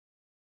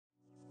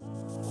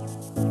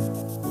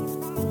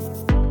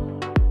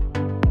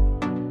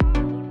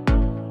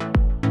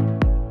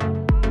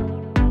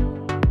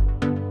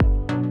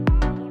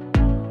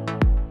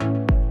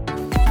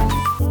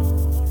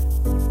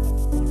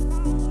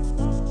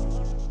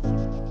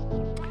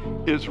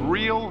Is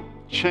real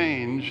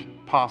change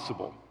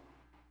possible?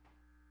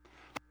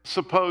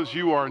 Suppose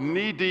you are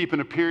knee-deep in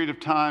a period of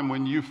time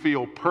when you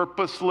feel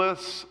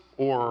purposeless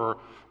or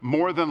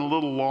more than a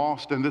little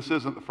lost, and this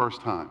isn't the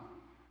first time.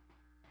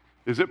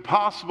 Is it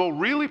possible,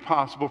 really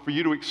possible, for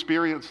you to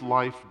experience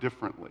life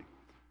differently?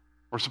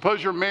 Or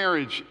suppose your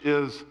marriage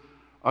is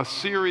a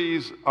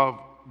series of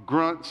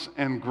grunts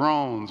and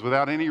groans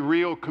without any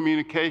real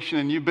communication,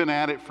 and you've been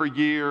at it for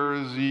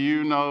years.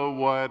 You know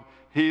what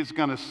he's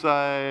going to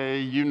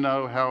say. You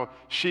know how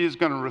she's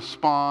going to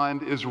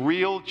respond. Is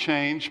real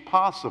change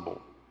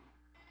possible?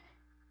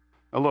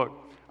 Now look,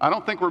 I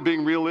don't think we're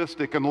being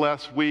realistic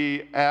unless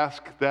we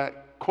ask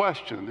that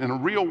question in a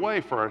real way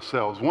for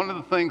ourselves. One of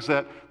the things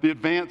that the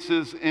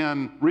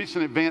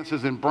recent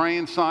advances in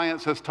brain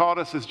science has taught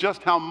us is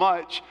just how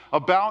much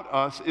about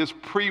us is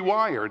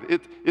pre-wired.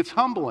 It's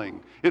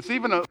humbling. It's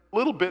even a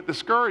little bit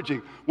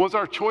discouraging. Was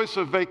our choice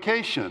of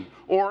vacation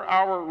or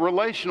our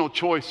relational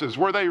choices,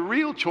 were they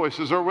real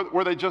choices, or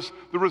were they just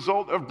the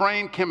result of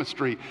brain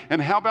chemistry?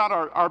 And how about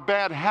our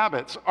bad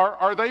habits?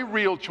 Are they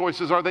real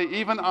choices? Are they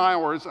even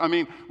ours? I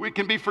mean, we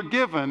can be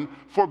forgiven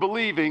for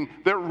believing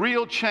that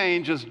real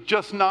change is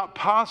just not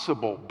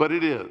possible, but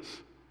it is.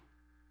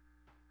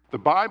 The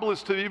Bible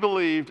is to be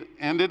believed,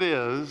 and it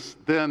is,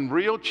 then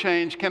real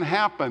change can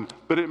happen.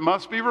 But it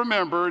must be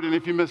remembered, and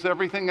if you miss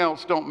everything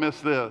else, don't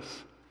miss this.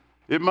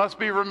 It must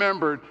be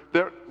remembered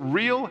that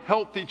real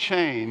healthy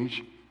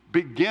change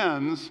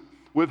begins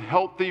with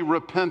healthy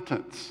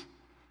repentance.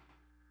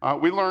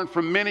 We learn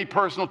from many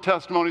personal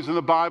testimonies in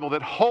the Bible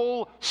that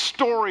whole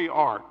story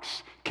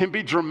arcs can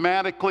be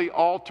dramatically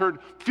altered.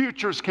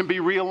 Futures can be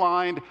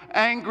realigned.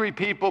 Angry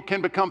people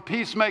can become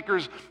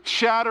peacemakers.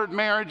 Shattered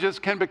marriages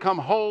can become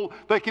whole.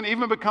 They can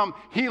even become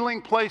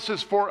healing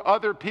places for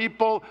other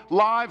people.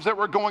 Lives that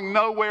were going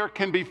nowhere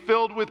can be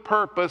filled with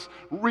purpose.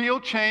 Real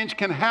change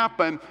can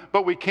happen,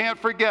 but we can't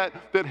forget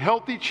that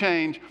healthy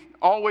change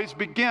always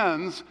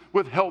begins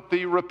with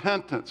healthy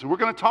repentance. We're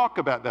going to talk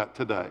about that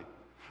today.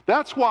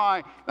 That's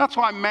why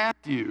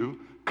Matthew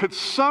could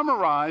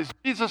summarize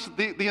Jesus,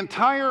 the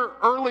entire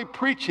early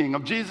preaching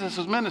of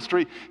Jesus'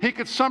 ministry. He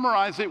could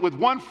summarize it with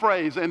one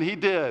phrase, and he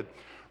did.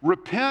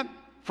 Repent,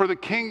 for the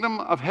kingdom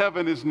of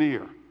heaven is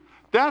near.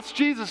 That's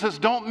Jesus'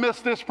 don't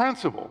miss this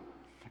principle.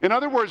 In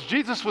other words,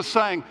 Jesus was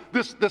saying,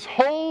 this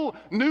whole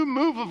new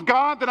move of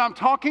God that I'm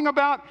talking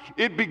about,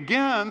 it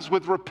begins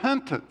with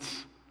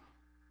repentance.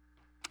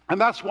 And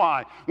that's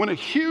why when a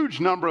huge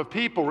number of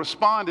people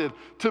responded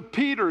to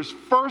Peter's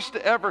first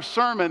ever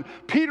sermon,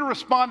 Peter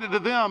responded to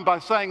them by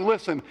saying,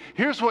 listen,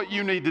 here's what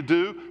you need to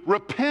do.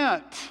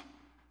 Repent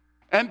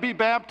and be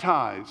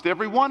baptized,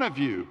 every one of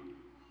you,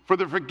 for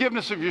the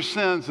forgiveness of your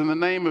sins in the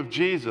name of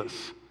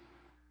Jesus.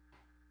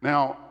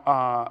 Now,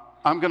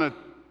 I'm going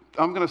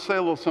to say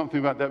a little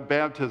something about that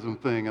baptism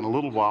thing in a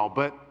little while,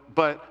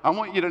 but I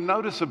want you to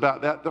notice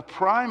about that the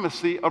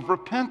primacy of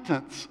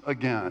repentance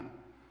again.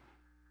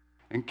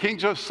 And King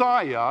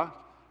Josiah,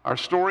 our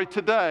story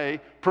today,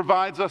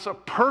 provides us a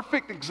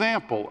perfect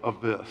example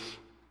of this.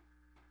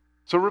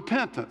 So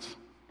repentance.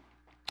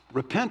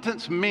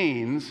 Repentance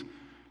means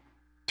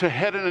to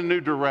head in a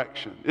new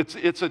direction.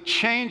 It's a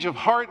change of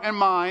heart and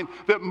mind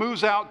that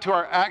moves out to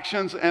our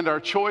actions and our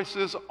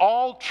choices.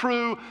 All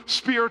true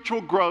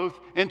spiritual growth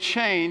and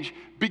change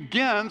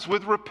begins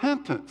with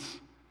repentance.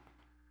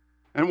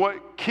 And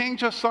what King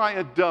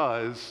Josiah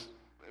does,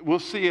 we'll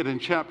see it in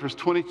chapters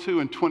 22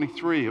 and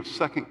 23 of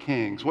 2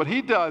 Kings. What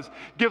he does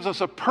gives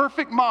us a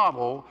perfect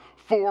model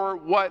for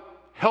what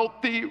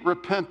healthy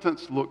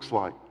repentance looks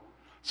like.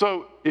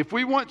 So if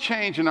we want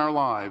change in our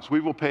lives, we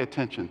will pay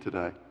attention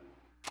today.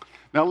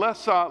 Now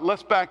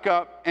let's back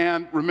up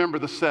and remember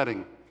the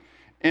setting.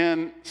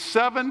 In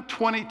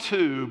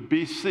 722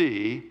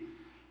 BC,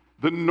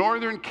 the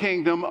northern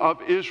kingdom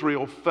of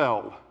Israel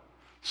fell.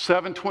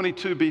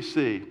 722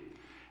 BC.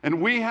 And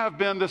we have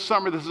been this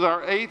summer, this is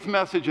our 8th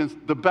message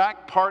in the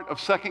back part of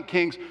 2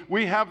 Kings.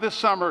 We have this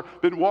summer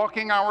been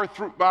walking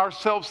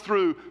ourselves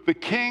through the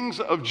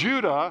kings of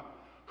Judah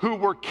who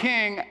were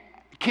kings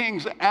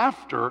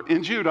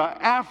in Judah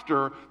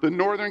after the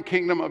northern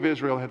kingdom of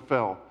Israel had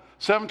fell.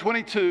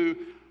 722,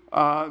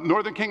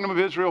 northern kingdom of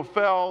Israel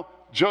fell.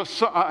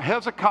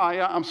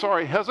 Hezekiah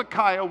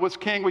was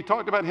king. We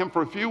talked about him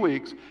for a few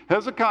weeks.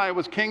 Hezekiah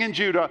was king in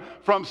Judah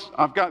from,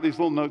 I've got these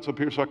little notes up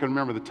here so I can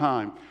remember the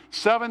time,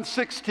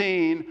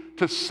 716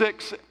 to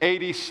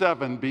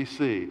 687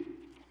 BC.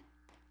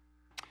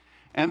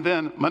 And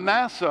then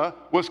Manasseh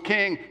was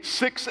king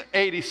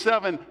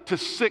 687 to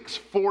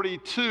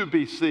 642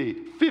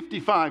 BC,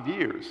 55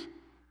 years.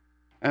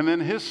 And then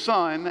his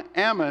son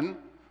Amon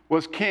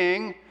was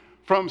king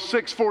from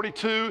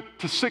 642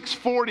 to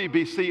 640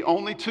 BC,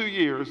 only 2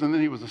 years, and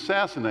then he was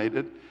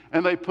assassinated,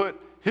 and they put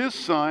his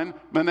son,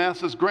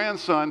 Manasseh's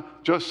grandson,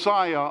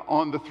 Josiah,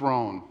 on the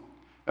throne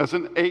as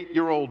an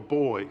 8-year-old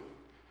boy.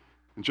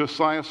 And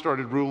Josiah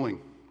started ruling.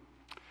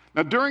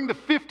 Now, during the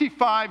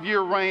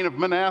 55-year reign of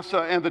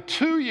Manasseh and the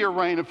 2-year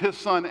reign of his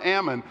son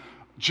Amon,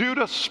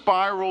 Judah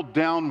spiraled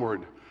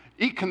downward,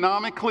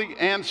 economically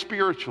and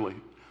spiritually.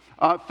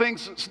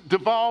 Things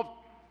devolved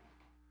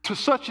to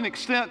such an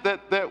extent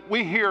that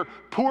we hear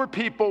poor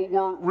people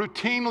were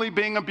routinely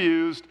being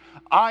abused,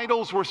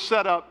 idols were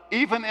set up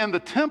even in the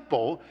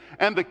temple,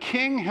 and the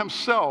king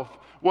himself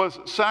was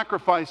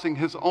sacrificing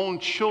his own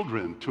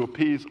children to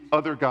appease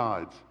other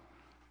gods.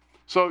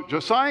 So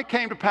Josiah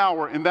came to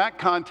power in that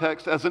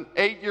context as an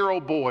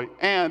 8-year-old boy,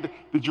 and,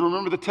 did you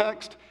remember the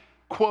text?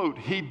 Quote,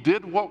 he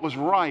did what was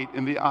right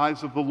in the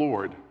eyes of the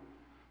Lord,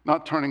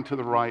 not turning to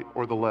the right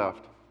or the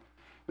left.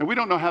 Now, we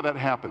don't know how that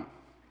happened.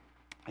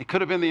 It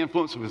could have been the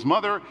influence of his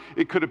mother.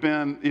 It could have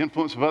been the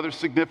influence of other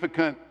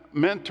significant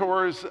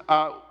mentors,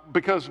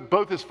 because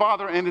both his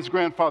father and his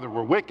grandfather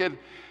were wicked.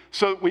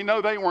 So we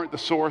know they weren't the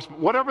source. But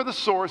whatever the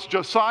source,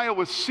 Josiah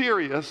was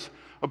serious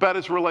about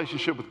his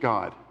relationship with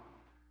God.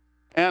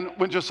 And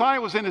when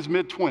Josiah was in his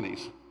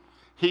mid-20s,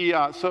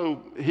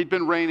 he'd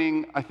been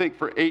reigning, I think,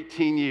 for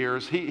 18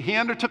 years. He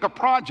undertook a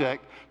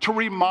project to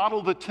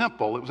remodel the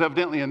temple. It was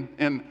evidently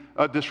in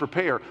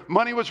disrepair.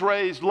 Money was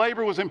raised,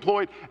 labor was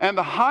employed, and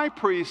the high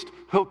priest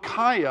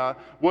Hilkiah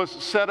was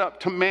set up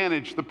to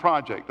manage the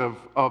project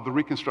of the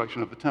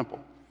reconstruction of the temple.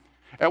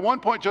 At one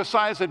point,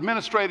 Josiah's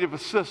administrative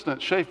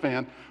assistant,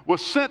 Shaphan,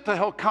 was sent to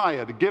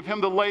Hilkiah to give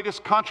him the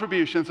latest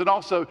contributions and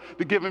also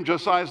to give him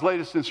Josiah's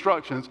latest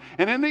instructions.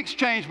 And in the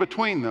exchange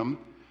between them,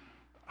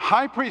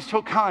 High priest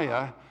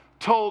Hilkiah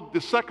told the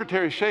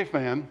secretary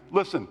Shaphan,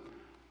 listen,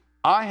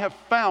 I have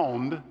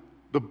found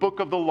the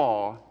book of the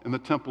law in the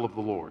temple of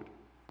the Lord.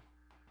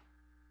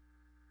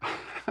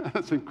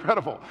 That's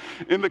incredible.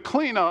 In the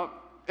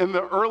cleanup, in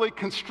the early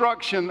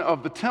construction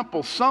of the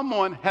temple,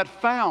 someone had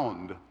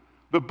found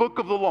the book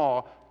of the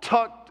law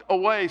tucked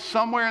away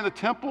somewhere in the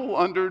temple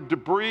under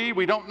debris,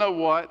 we don't know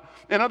what.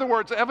 In other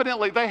words,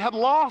 evidently they had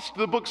lost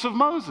the books of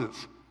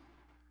Moses.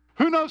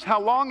 Who knows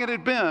how long it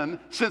had been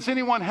since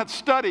anyone had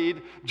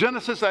studied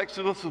Genesis,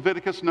 Exodus,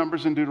 Leviticus,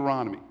 Numbers, and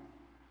Deuteronomy.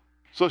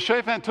 So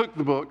Shaphan took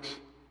the books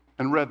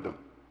and read them.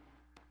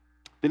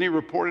 Then he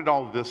reported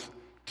all of this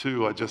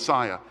to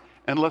Josiah.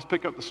 And let's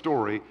pick up the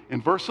story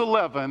in verse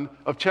 11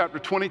 of chapter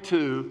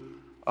 22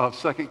 of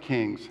 2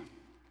 Kings.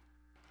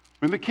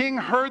 When the king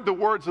heard the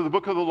words of the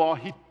book of the law,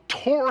 he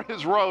tore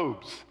his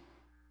robes.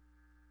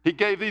 He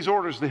gave these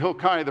orders to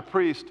Hilkiah the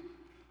priest,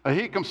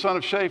 Ahikam son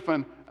of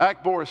Shaphan,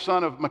 Akbor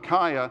son of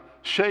Micaiah,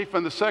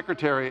 Shaphan the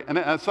secretary, and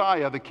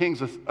Asaiah the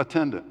king's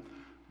attendant.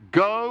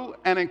 Go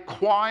and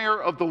inquire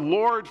of the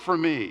Lord for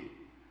me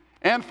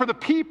and for the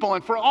people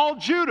and for all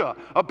Judah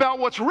about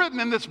what's written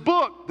in this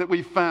book that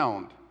we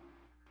found.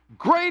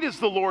 Great is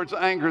the Lord's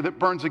anger that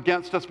burns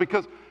against us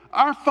because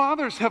our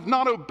fathers have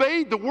not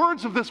obeyed the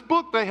words of this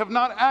book. They have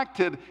not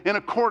acted in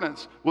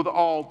accordance with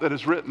all that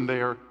is written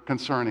there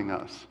concerning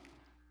us.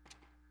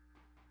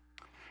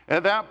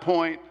 At that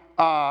point,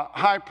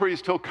 High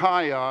priest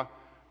Hilkiah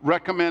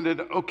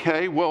recommended,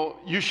 okay, well,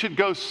 you should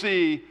go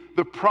see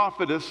the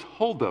prophetess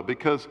Huldah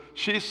because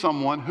she's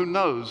someone who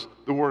knows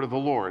the word of the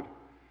Lord.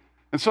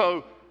 And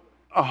so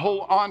a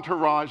whole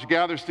entourage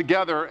gathers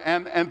together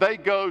and they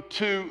go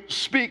to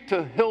speak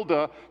to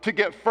Huldah to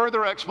get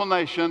further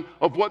explanation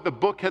of what the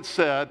book had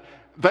said.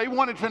 They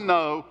wanted to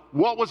know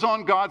what was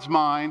on God's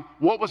mind,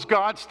 what was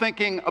God's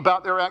thinking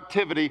about their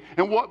activity,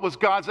 and what was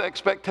God's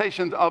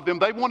expectations of them.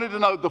 They wanted to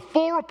know the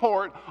full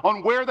report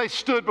on where they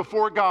stood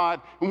before God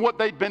and what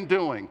they'd been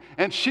doing.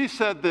 And she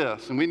said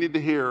this, and we need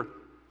to hear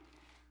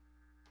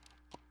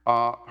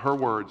her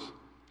words.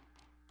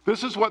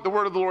 This is what the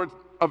word of the Lord,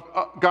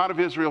 God of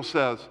Israel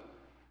says.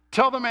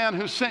 Tell the man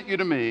who sent you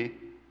to me,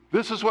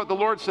 this is what the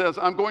Lord says,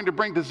 I'm going to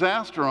bring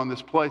disaster on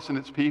this place and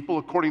its people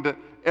according to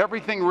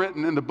everything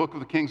written in the book of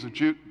the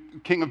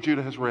King of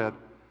Judah has read.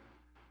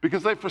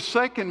 Because they've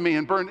forsaken me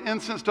and burned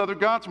incense to other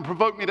gods and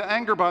provoked me to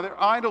anger by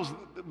their idols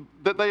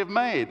that they have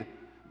made.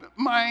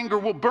 My anger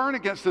will burn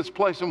against this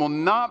place and will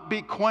not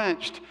be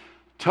quenched.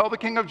 Tell the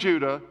king of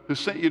Judah who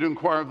sent you to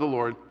inquire of the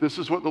Lord, this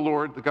is what the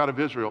Lord, the God of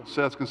Israel,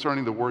 says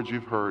concerning the words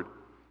you've heard.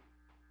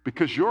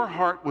 Because your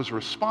heart was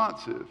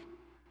responsive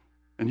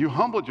and you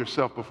humbled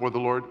yourself before the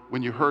Lord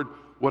when you heard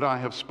what I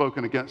have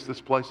spoken against this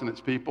place and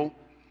its people,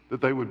 that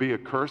they would be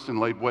accursed and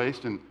laid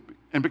waste. And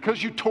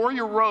because you tore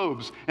your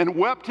robes and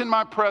wept in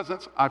my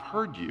presence, I've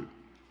heard you,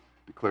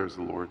 declares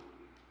the Lord.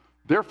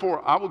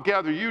 Therefore, I will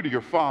gather you to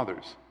your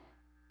fathers,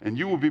 and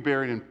you will be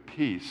buried in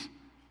peace.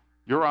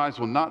 Your eyes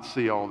will not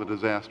see all the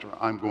disaster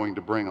I'm going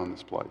to bring on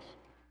this place.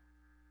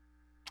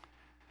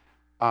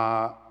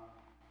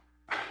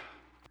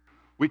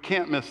 We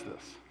can't miss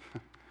this.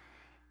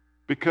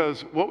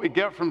 Because what we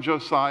get from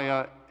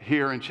Josiah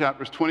here in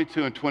chapters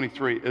 22 and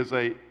 23 is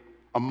a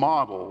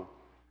model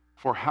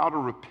for how to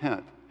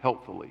repent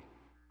helpfully.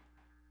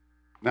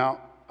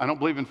 Now, I don't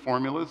believe in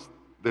formulas.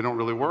 They don't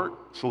really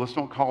work, so let's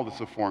don't call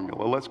this a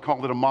formula. Let's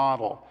call it a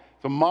model.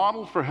 It's a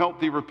model for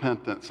healthy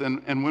repentance.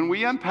 And when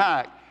we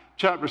unpack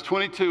chapters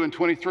 22 and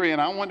 23,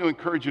 and I want to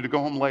encourage you to go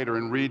home later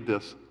and read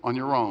this on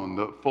your own,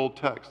 the full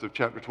text of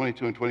chapter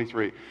 22 and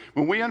 23.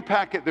 When we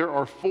unpack it, there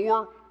are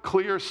 4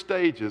 clear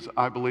stages,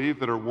 I believe,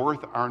 that are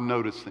worth our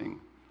noticing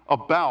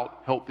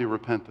about healthy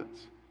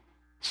repentance.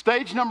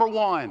 Stage number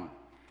 1,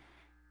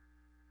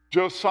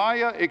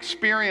 Josiah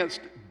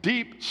experienced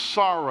deep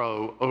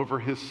sorrow over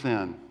his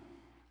sin.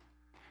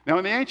 Now,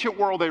 in the ancient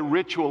world, they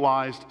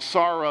ritualized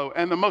sorrow,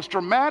 and the most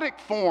dramatic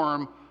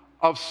form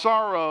of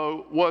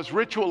sorrow was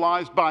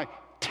ritualized by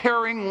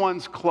tearing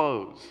one's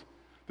clothes.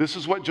 This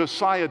is what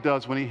Josiah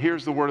does when he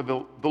hears the word of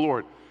the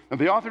Lord. Now,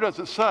 the author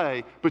doesn't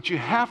say, but you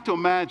have to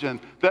imagine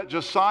that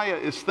Josiah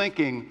is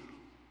thinking,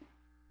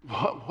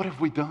 what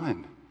have we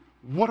done?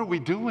 What are we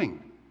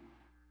doing?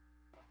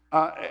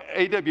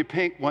 A.W.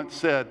 Pink once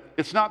said,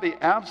 it's not the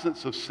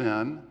absence of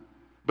sin,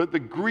 but the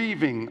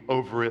grieving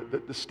over it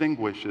that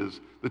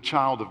distinguishes the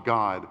child of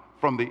God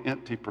from the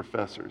empty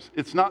professors.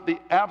 It's not the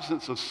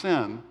absence of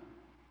sin,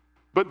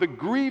 but the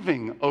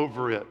grieving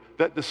over it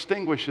that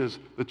distinguishes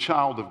the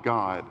child of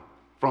God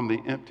from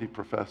the empty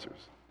professors.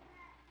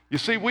 You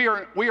see, we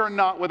are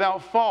not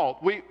without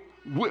fault.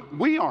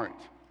 We aren't.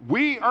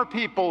 We are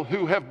people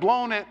who have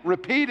blown it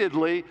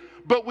repeatedly,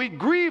 but we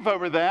grieve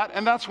over that,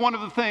 and that's one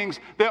of the things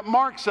that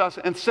marks us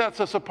and sets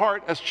us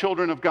apart as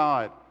children of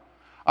God.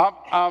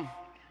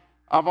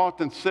 I've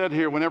often said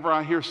here, whenever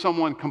I hear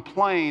someone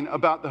complain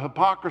about the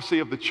hypocrisy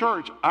of the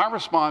church, I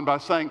respond by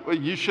saying, well,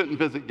 you shouldn't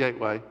visit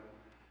Gateway.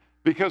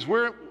 Because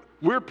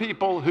we're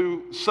people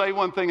who say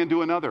one thing and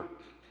do another.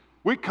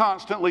 We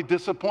constantly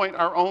disappoint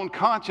our own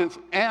conscience,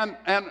 and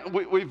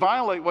we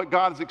violate what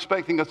God is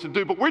expecting us to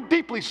do, but we're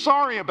deeply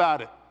sorry about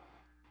it.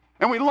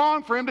 And we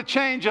long for him to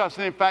change us,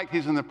 and in fact,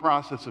 he's in the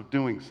process of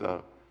doing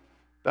so.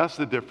 That's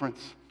the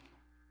difference.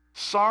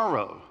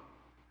 Sorrow.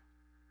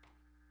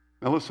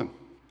 Now listen,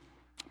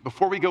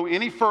 before we go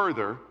any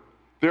further,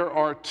 there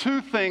are two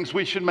things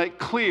we should make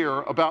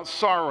clear about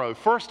sorrow.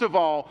 First of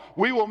all,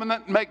 we will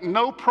make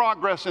no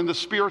progress in the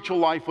spiritual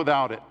life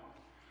without it.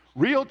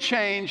 Real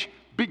change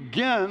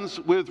begins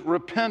with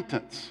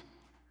repentance,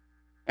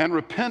 and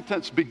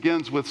repentance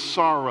begins with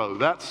sorrow.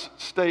 That's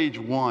stage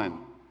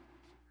one.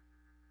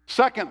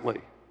 Secondly,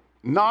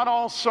 not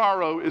all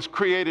sorrow is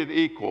created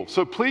equal.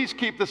 So please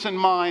keep this in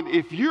mind.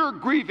 If you're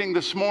grieving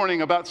this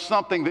morning about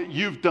something that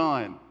you've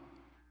done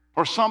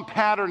or some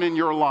pattern in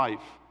your life,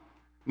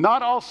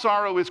 not all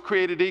sorrow is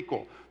created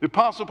equal. The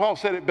Apostle Paul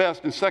said it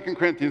best in 2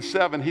 Corinthians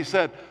 7. He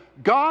said,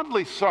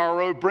 godly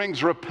sorrow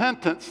brings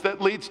repentance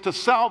that leads to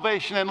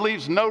salvation and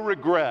leaves no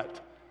regret.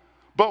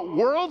 But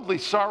worldly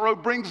sorrow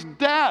brings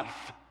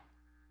death.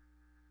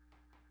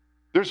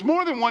 There's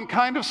more than one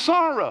kind of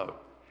sorrow.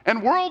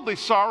 And worldly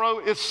sorrow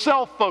is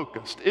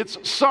self-focused. It's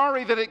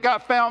sorry that it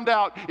got found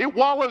out. It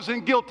wallows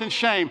in guilt and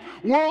shame.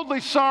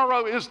 Worldly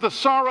sorrow is the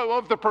sorrow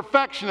of the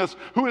perfectionist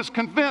who is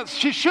convinced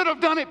she should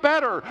have done it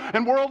better.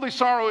 And worldly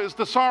sorrow is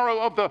the sorrow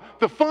of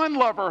the fun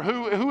lover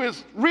who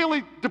is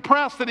really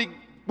depressed that he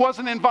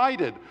wasn't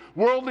invited.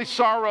 Worldly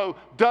sorrow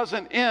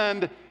doesn't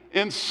end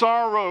in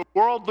sorrow.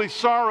 Worldly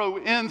sorrow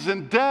ends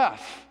in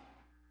death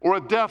or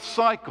a death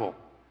cycle.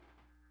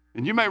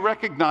 And you may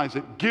recognize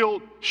it.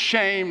 Guilt,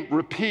 shame,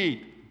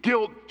 repeat.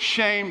 Guilt,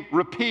 shame,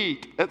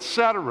 repeat,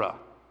 etc.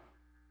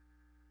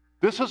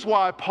 This is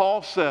why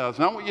Paul says,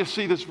 and I want you to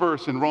see this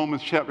verse in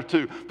Romans chapter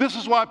 2. This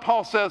is why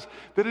Paul says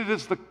that it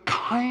is the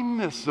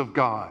kindness of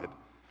God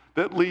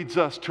that leads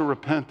us to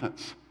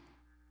repentance.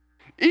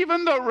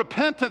 Even though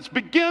repentance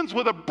begins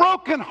with a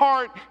broken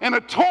heart and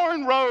a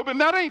torn robe,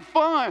 and that ain't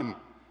fun.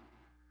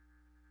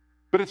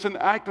 But it's an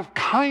act of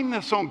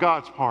kindness on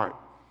God's part.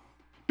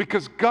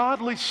 Because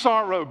godly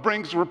sorrow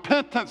brings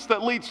repentance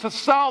that leads to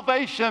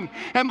salvation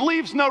and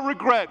leaves no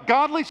regret.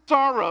 Godly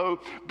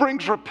sorrow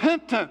brings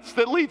repentance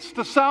that leads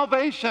to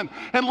salvation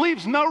and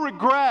leaves no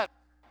regret.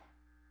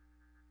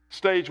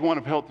 Stage one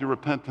of healthy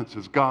repentance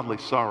is godly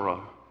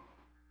sorrow.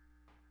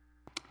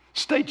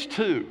 Stage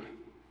two,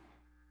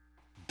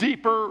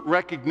 deeper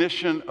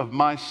recognition of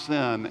my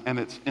sin and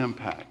its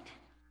impact.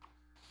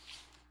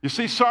 You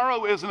see,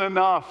 sorrow isn't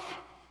enough.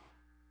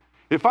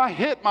 If I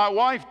hit my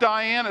wife,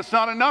 Diane, it's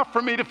not enough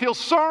for me to feel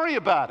sorry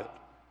about it.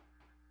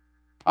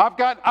 I've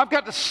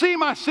got to see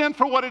my sin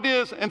for what it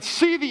is and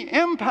see the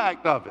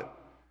impact of it.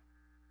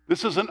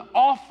 This is an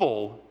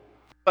awful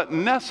but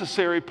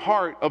necessary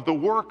part of the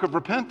work of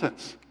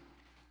repentance.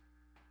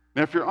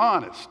 Now, if you're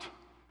honest,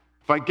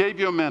 if I gave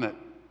you a minute,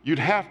 you'd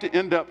have to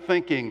end up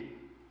thinking,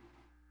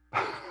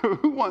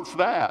 who wants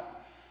that?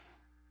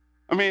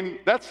 I mean,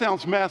 that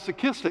sounds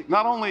masochistic.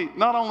 Not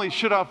only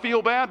should I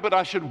feel bad, but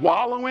I should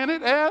wallow in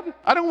it, Ed?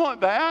 I don't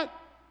want that.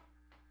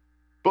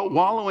 But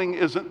wallowing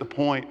isn't the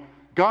point.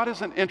 God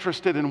isn't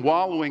interested in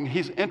wallowing.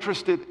 He's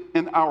interested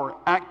in our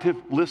active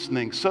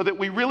listening so that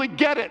we really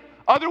get it.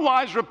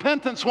 Otherwise,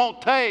 repentance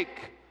won't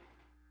take.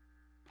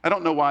 I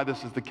don't know why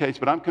this is the case,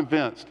 but I'm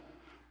convinced,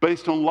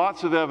 based on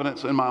lots of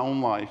evidence in my own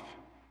life,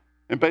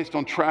 and based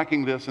on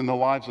tracking this in the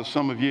lives of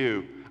some of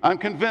you, I'm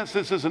convinced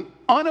this is an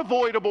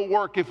unavoidable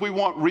work if we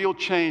want real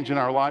change in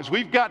our lives.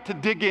 We've got to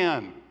dig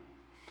in.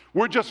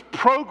 We're just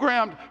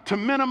programmed to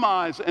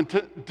minimize and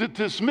to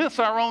dismiss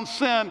our own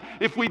sin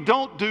if we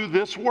don't do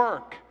this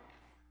work.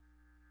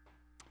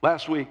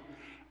 Last week,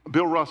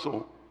 Bill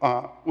Russell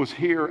was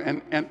here,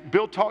 and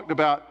Bill talked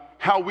about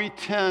how we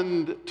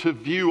tend to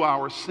view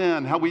our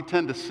sin, how we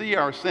tend to see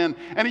our sin.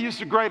 And he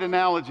used a great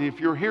analogy.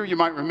 If you're here, you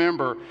might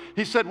remember.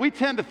 He said, we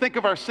tend to think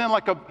of our sin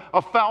like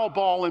a foul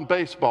ball in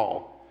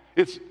baseball.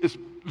 It's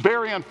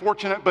very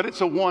unfortunate, but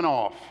it's a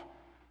one-off.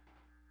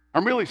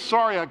 I'm really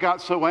sorry I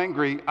got so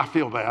angry. I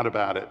feel bad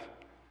about it.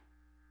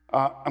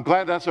 I'm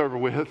glad that's over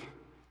with.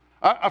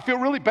 I feel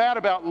really bad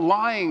about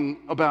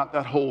lying about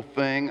that whole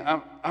thing.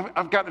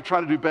 I've got to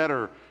try to do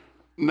better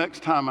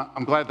next time.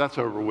 I'm glad that's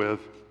over with.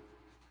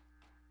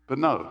 But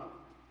no.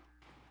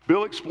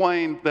 Bill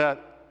explained that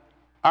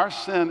our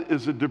sin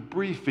is a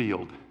debris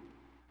field.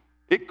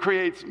 It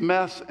creates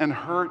mess and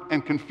hurt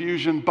and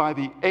confusion by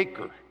the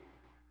acre.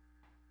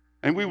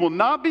 And we will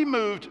not be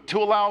moved to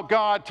allow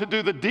God to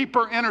do the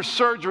deeper inner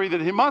surgery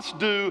that he must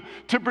do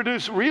to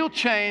produce real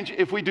change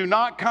if we do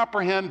not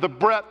comprehend the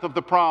breadth of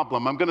the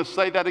problem. I'm going to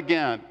say that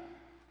again.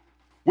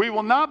 We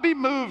will not be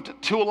moved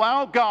to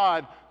allow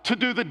God to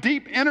do the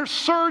deep inner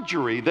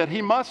surgery that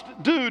he must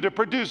do to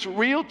produce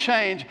real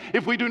change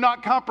if we do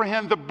not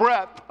comprehend the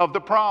breadth of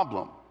the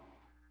problem.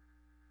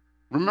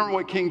 Remember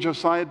what King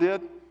Josiah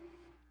did?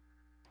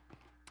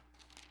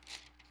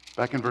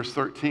 Back in verse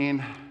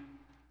 13.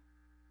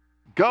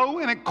 Go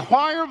and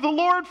inquire of the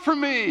Lord for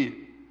me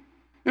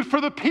and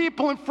for the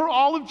people and for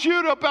all of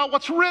Judah about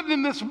what's written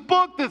in this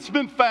book that's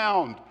been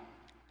found.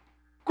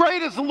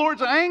 Great is the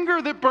Lord's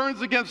anger that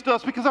burns against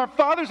us because our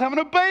fathers haven't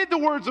obeyed the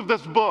words of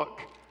this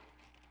book.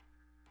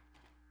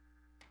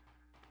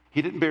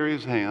 He didn't bury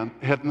his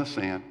head in the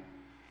sand.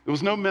 There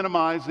was no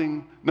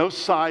minimizing, no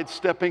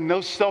sidestepping,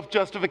 no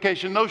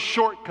self-justification, no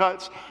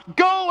shortcuts.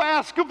 Go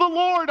ask of the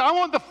Lord. I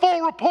want the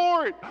full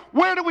report.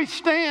 Where do we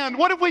stand?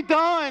 What have we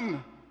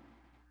done?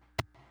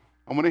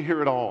 I want to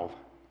hear it all.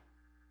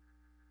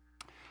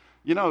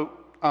 You know,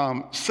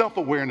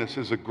 self-awareness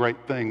is a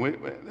great thing. We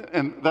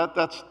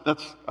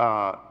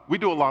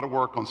do a lot of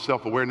work on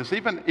self-awareness.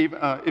 Even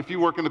if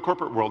you work in the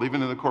corporate world,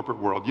 even in the corporate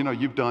world, you know,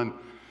 you've done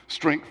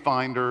Strength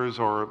Finders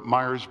or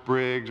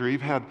Myers-Briggs, or you've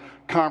had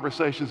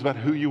conversations about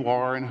who you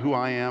are and who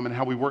I am and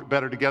how we work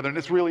better together. And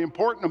it's really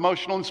important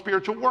emotional and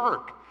spiritual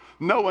work,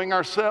 knowing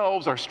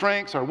ourselves, our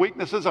strengths, our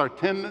weaknesses, our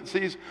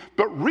tendencies.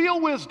 But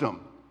real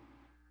wisdom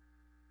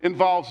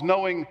involves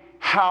knowing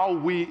how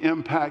we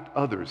impact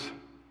others,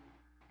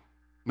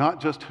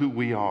 not just who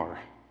we are.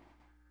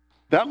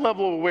 That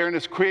level of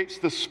awareness creates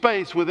the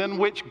space within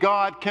which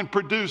God can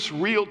produce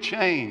real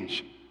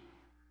change.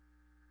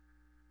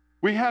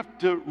 We have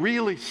to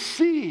really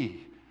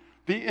see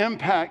the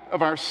impact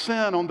of our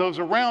sin on those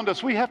around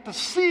us. We have to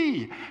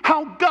see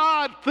how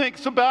God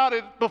thinks about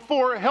it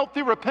before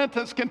healthy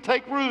repentance can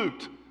take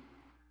root.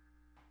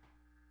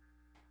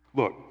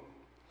 Look,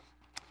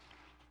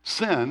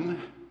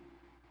 sin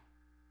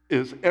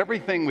is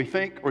everything we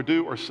think or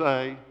do or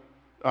say,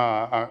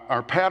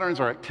 our patterns,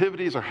 our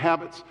activities, our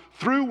habits,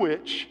 through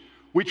which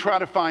we try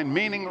to find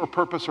meaning or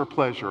purpose or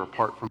pleasure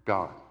apart from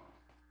God.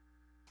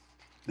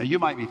 Now, you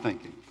might be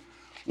thinking,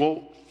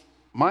 well,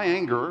 my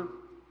anger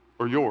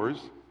or yours,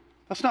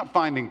 that's not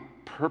finding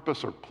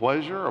purpose or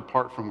pleasure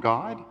apart from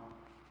God,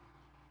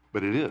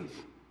 but it is.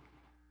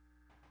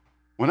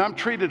 When I'm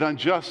treated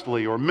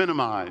unjustly or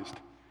minimized,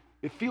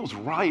 it feels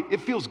right, it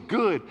feels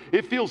good,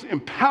 it feels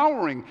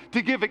empowering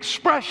to give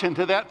expression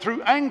to that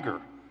through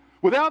anger.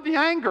 Without the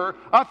anger,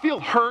 I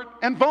feel hurt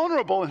and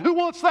vulnerable, and who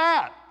wants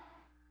that?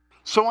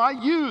 So I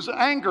use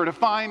anger to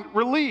find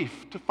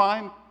relief, to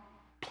find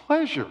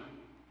pleasure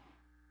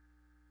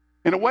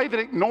in a way that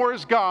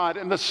ignores God,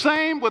 and the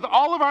same with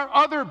all of our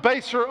other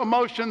baser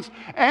emotions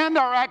and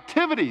our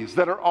activities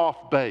that are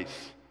off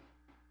base.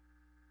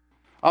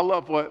 I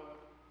love what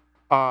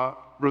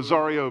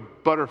Rosario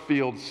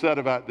Butterfield said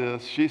about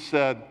this. She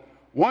said,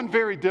 one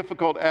very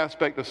difficult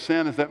aspect of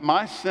sin is that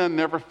my sin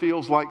never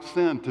feels like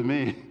sin to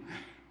me.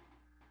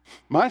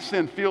 My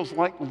sin feels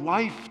like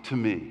life to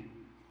me,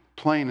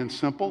 plain and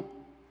simple.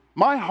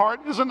 My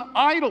heart is an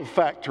idol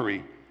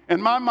factory,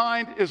 and my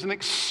mind is an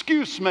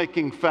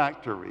excuse-making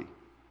factory.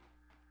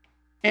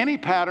 Any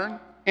pattern,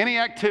 any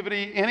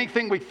activity,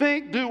 anything we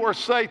think, do, or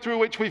say through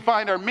which we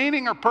find our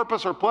meaning or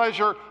purpose or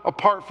pleasure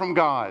apart from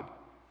God.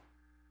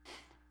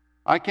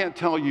 I can't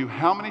tell you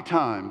how many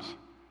times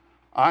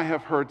I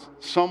have heard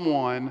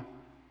someone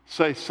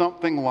say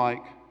something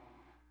like,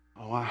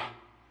 oh,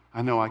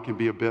 I know I can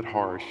be a bit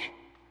harsh.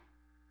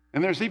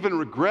 And there's even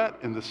regret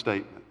in the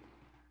statement.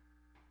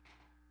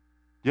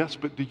 Yes,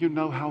 but do you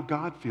know how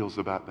God feels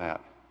about that?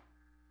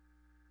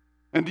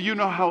 And do you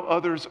know how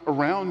others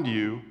around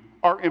you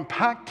are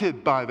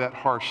impacted by that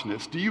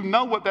harshness? Do you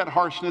know what that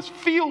harshness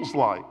feels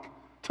like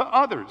to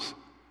others?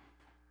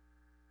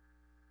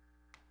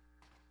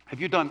 Have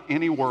you done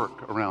any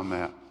work around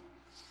that?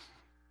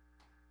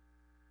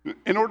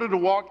 In order to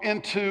walk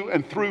into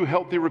and through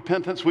healthy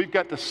repentance, we've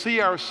got to see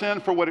our sin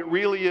for what it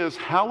really is,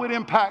 how it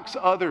impacts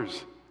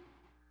others,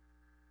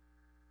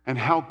 and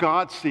how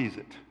God sees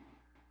it.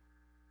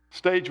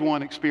 Stage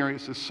 1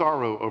 experiences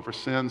sorrow over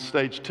sin.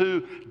 Stage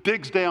 2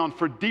 digs down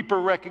for deeper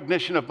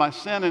recognition of my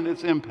sin and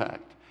its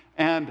impact.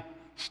 And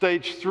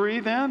stage 3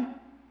 then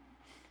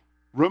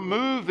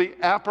Remove the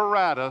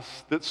apparatus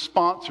that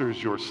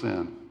sponsors your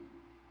sin.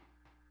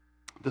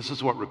 This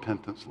is what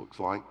repentance looks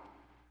like.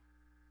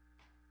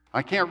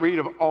 I can't read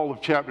all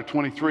of chapter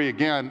 23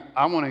 again.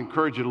 I want to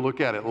encourage you to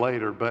look at it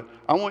later, but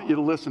I want you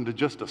to listen to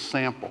just a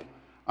sample.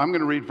 I'm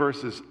going to read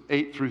verses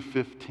 8 through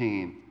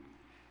 15.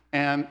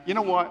 And you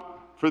know what?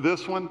 For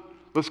this one,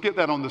 let's get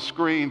that on the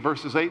screen,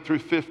 verses 8 through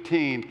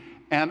 15.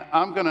 And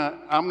I'm going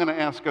to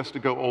ask us to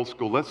go old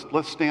school.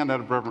 Let's stand out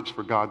of reverence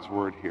for God's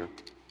word here.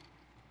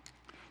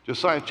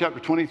 Josiah chapter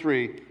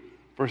 23,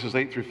 verses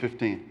 8 through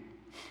 15.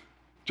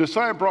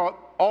 Josiah brought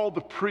all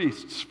the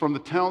priests from the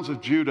towns of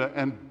Judah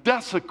and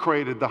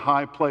desecrated the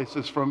high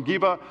places from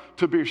Geba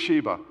to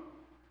Beersheba,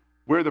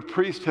 where the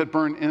priest had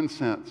burned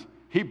incense.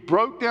 He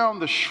broke down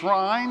the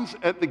shrines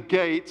at the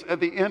gates, at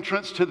the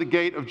entrance to the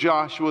gate of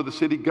Joshua, the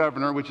city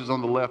governor, which is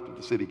on the left of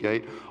the city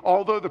gate.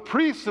 Although the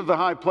priests of the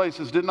high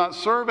places did not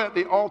serve at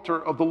the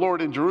altar of the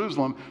Lord in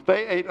Jerusalem,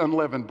 they ate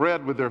unleavened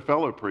bread with their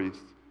fellow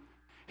priests.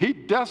 He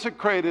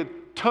desecrated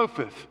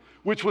Topheth,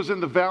 which was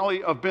in the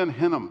valley of Ben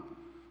Hinnom,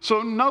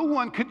 so no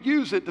one could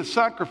use it to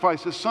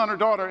sacrifice his son or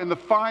daughter in the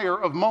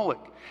fire of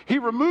Moloch. He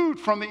removed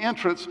from the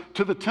entrance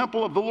to the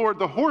temple of the Lord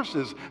the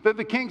horses that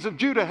the kings of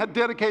Judah had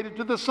dedicated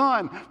to the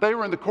sun. They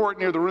were in the court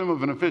near the room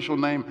of an official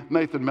named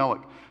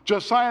Nathan-Melech.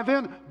 Josiah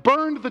then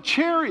burned the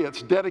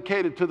chariots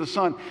dedicated to the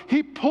sun.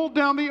 He pulled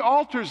down the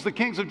altars the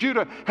kings of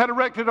Judah had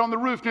erected on the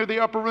roof near the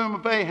upper room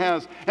of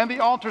Ahaz, and the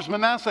altars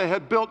Manasseh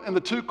had built in the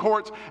two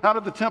courts out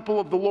of the temple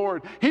of the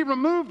Lord. He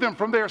removed them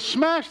from there,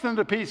 smashed them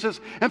to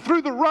pieces, and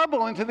threw the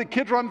rubble into the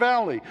Kidron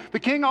Valley. The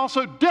king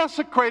also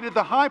desecrated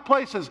the high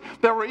places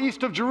that were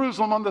east of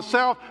Jerusalem on the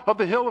south of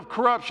the hill of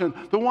corruption,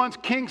 the ones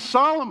King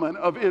Solomon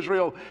of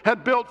Israel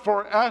had built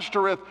for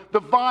Ashtoreth,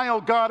 the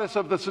vile goddess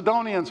of the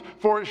Sidonians,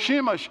 for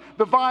Shemesh,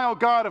 the vile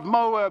god of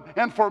Moab,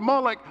 and for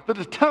Moloch, the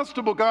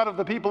detestable god of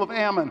the people of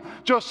Ammon.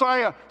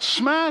 Josiah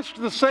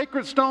smashed the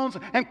sacred stones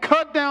and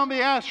cut down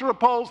the Asherah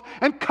poles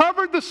and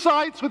covered the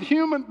sites with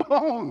human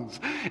bones.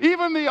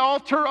 Even the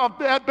altar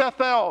at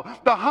Bethel,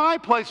 the high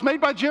place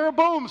made by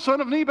Jeroboam,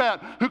 son of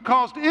Nebat, who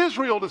caused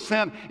Israel to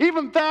sin,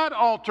 even that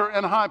altar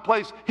and high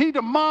place he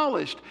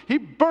demolished. He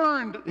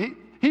burned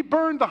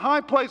the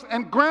high place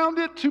and ground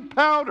it to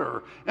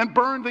powder and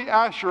burned the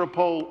Asherah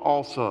pole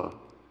also.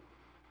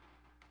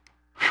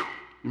 Whew.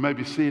 You may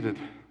be seated.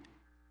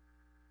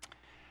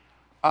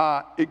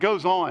 It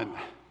goes on.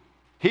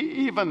 He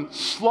even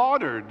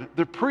slaughtered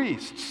the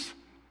priests,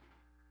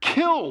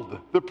 killed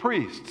the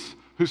priests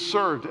who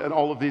served at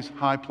all of these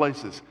high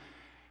places.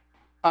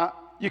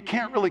 You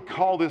can't really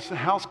call this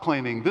house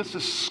cleaning. This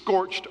is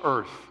scorched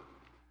earth.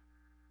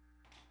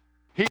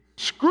 He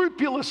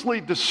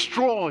scrupulously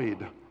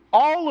destroyed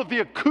all of the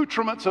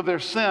accoutrements of their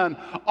sin,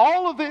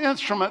 all of the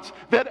instruments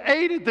that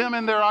aided them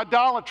in their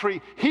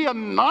idolatry. He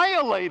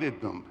annihilated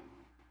them.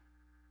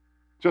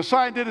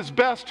 Josiah did his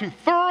best to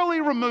thoroughly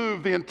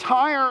remove the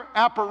entire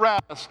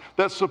apparatus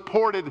that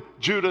supported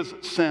Judah's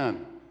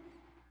sin.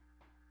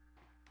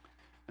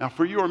 Now,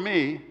 for you or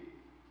me,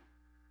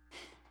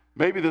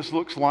 maybe this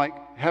looks like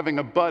having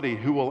a buddy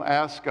who will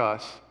ask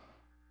us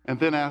and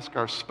then ask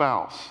our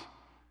spouse,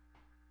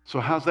 so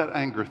how's that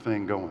anger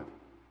thing going?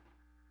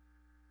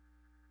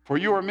 For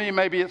you or me,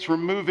 maybe it's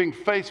removing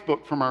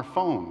Facebook from our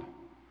phone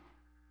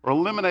or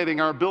eliminating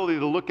our ability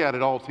to look at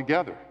it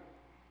altogether.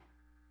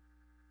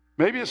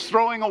 Maybe it's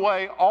throwing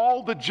away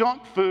all the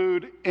junk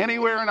food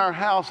anywhere in our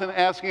house and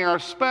asking our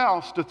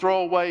spouse to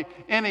throw away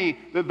any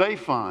that they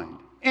find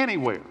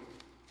anywhere,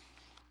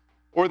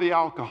 or the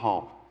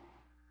alcohol.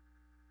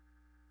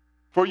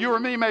 For you or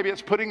me, maybe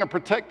it's putting a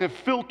protective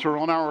filter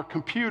on our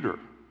computer.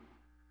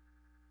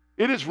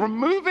 It is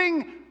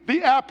removing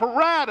the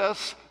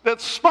apparatus that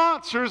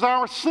sponsors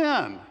our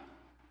sin.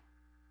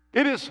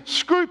 It is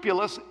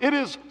scrupulous. It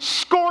is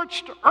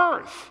scorched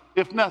earth,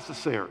 if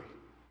necessary.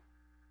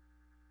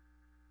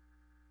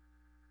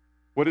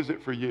 What is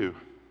it for you?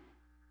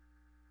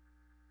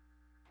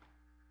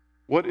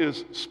 What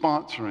is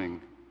sponsoring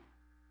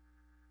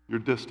your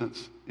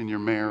distance in your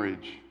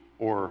marriage,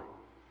 or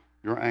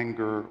your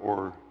anger,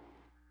 or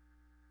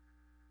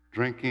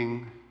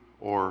drinking,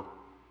 or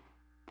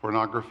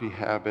pornography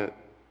habit,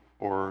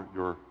 or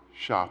your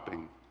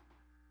shopping?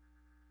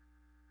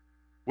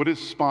 What is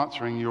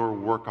sponsoring your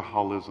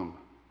workaholism,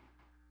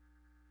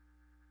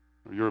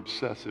 or your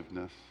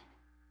obsessiveness,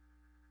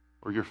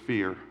 or your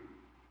fear?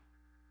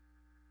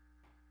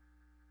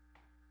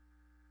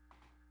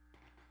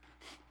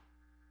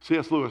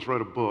 C.S. Lewis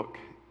wrote a book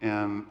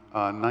in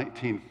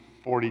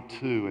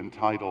 1942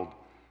 entitled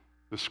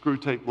The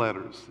Screwtape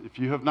Letters. If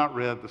you have not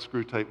read The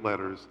Screwtape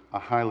Letters, I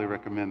highly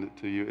recommend it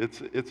to you.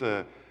 It's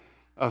a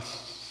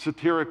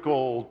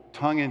satirical,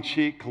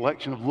 tongue-in-cheek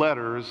collection of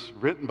letters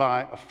written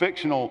by a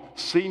fictional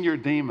senior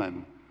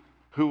demon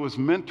who was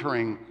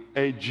mentoring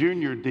a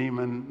junior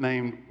demon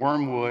named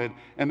Wormwood.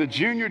 And the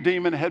junior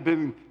demon had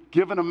been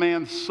given a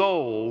man's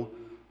soul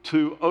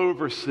to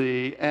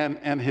oversee,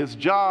 and his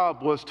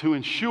job was to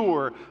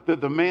ensure that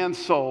the man's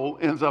soul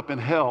ends up in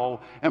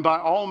hell and by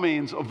all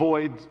means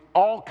avoid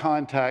all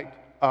contact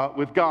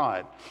with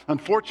God.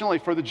 Unfortunately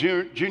for the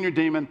junior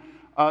demon,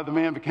 the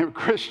man became a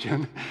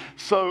Christian.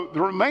 So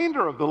the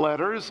remainder of the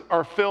letters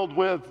are filled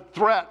with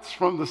threats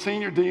from the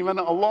senior demon,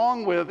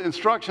 along with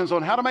instructions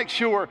on how to make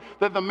sure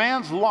that the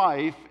man's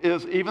life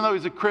is, even though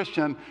he's a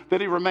Christian,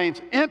 that he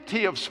remains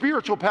empty of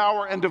spiritual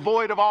power and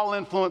devoid of all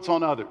influence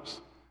on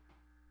others.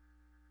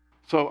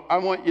 So I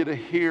want you to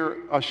hear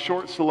a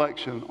short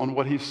selection on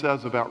what he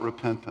says about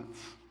repentance.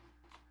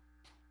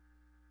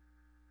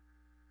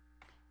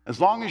 As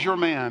long as your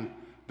man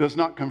does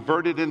not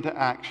convert it into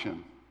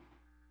action,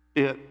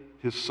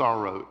 his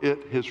sorrow,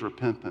 his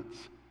repentance.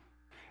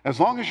 As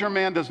long as your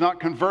man does not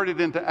convert it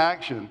into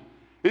action,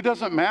 it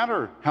doesn't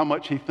matter how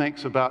much he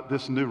thinks about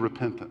this new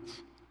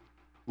repentance.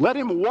 Let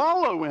him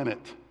wallow in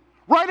it.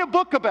 Write a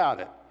book about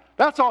it.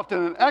 That's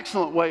often an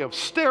excellent way of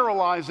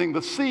sterilizing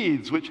the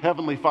seeds which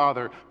Heavenly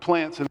Father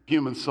plants in the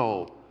human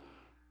soul.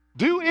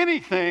 Do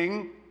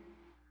anything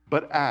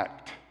but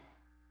act.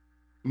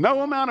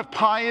 No amount of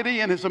piety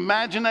in his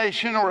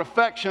imagination or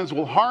affections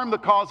will harm the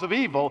cause of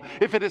evil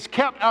if it is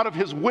kept out of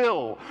his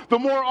will. The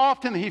more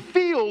often he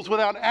feels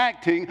without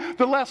acting,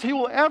 the less he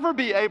will ever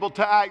be able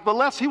to act. The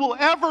less he will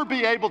ever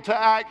be able to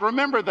act,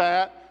 remember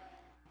that.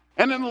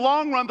 And in the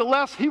long run, the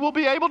less he will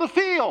be able to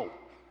feel.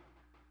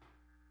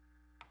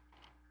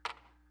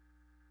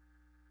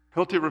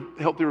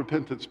 Healthy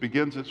repentance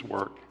begins its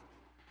work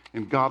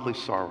in godly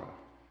sorrow.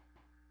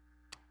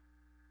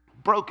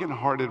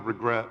 Broken-hearted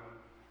regret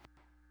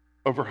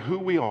over who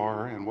we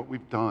are and what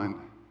we've done.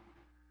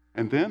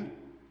 And then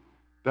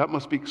that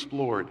must be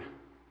explored.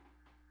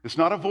 It's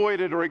not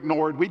avoided or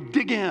ignored. We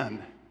dig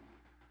in.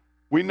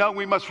 We know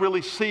we must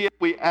really see it.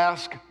 We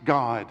ask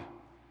God.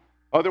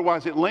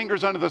 Otherwise, it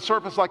lingers under the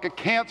surface like a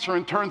cancer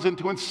and turns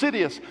into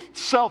insidious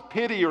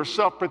self-pity or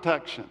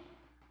self-protection.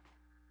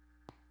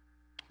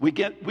 We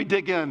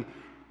dig in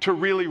to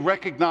really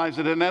recognize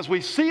it. And as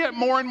we see it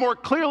more and more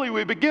clearly,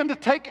 we begin to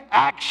take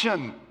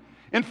action.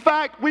 In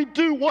fact, we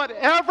do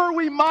whatever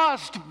we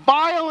must,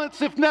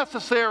 violence if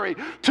necessary,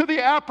 to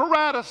the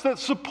apparatus that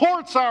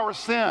supports our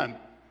sin.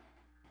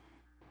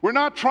 We're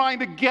not trying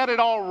to get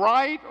it all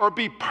right or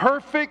be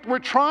perfect. We're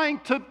trying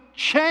to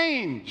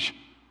change.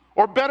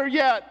 Or better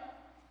yet,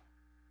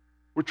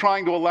 we're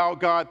trying to allow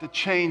God to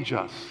change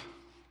us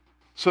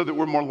so that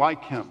we're more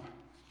like Him.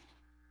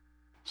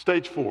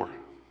 Stage 4.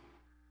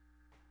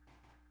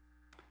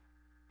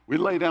 We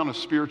lay down a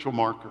spiritual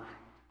marker.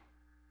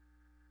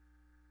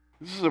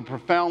 This is a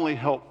profoundly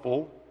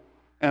helpful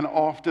and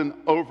often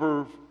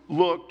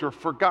overlooked or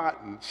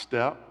forgotten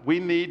step. We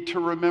need to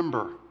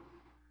remember.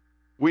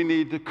 We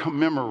need to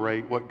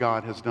commemorate what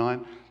God has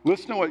done.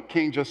 Listen to what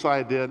King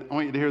Josiah did. I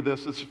want you to hear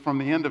this. This is from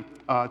the end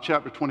of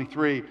chapter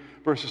 23,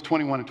 verses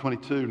 21 and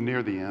 22,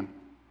 near the end.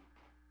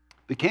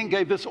 The king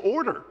gave this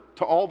order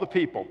to all the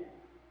people.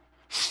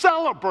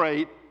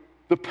 Celebrate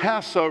the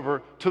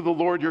Passover to the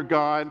Lord your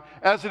God,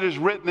 as it is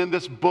written in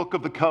this book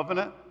of the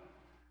covenant.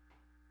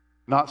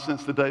 Not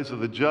since the days of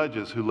the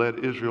judges who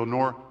led Israel,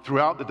 nor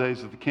throughout the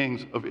days of the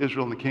kings of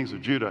Israel and the kings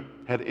of Judah,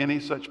 had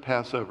any such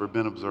Passover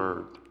been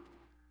observed.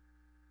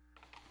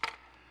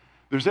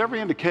 There's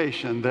every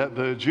indication that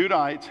the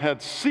Judahites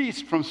had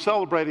ceased from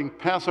celebrating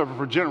Passover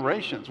for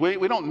generations.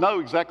 We don't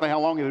know exactly how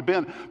long it had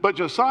been, but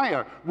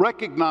Josiah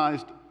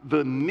recognized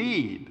the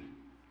need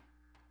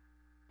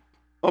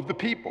of the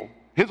people,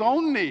 his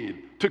own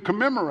need to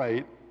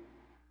commemorate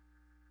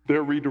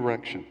their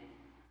redirection,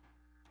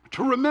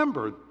 to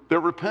remember their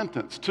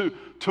repentance, to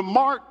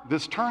mark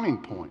this turning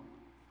point.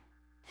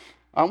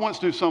 I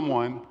once knew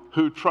someone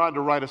who tried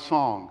to write a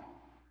song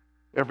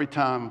every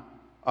time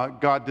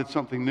God did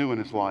something new in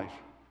his life.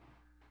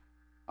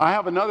 I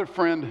have another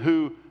friend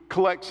who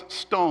collects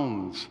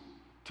stones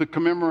to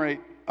commemorate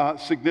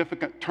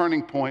significant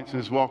turning points in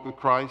his walk with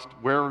Christ.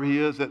 Wherever he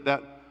is at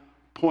that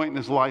point in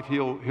his life,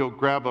 he'll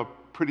grab a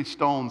pretty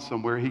stone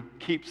somewhere. He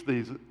keeps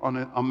these on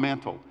a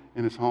mantle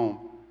in his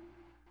home.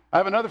 I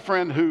have another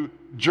friend who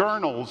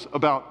journals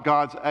about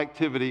God's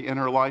activity in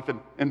her life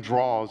and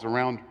draws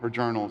around her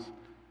journals.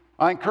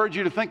 I encourage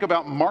you to think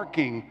about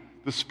marking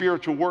the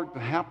spiritual work that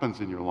happens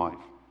in your life.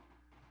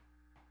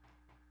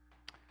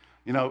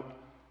 You know,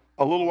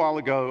 a little while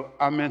ago,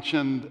 I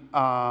mentioned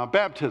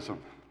baptism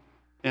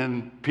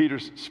in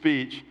Peter's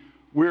speech.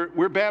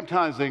 We're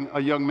baptizing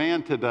a young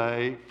man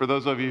today. For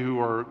those of you who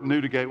are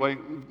new to Gateway,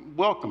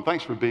 welcome.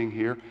 Thanks for being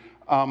here.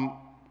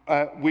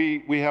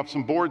 We have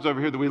some boards over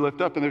here that we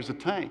lift up, and there's a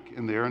tank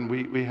in there, and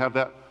we have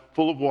that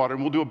full of water.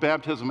 And we'll do a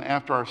baptism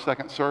after our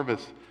second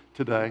service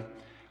today.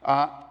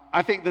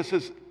 I think this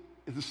is,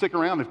 stick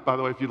around, by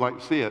the way, if you'd like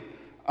to see it.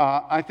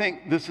 I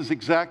think this is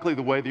exactly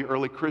the way the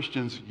early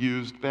Christians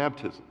used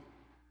baptism.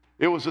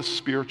 It was a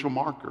spiritual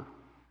marker.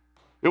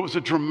 It was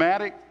a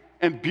dramatic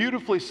and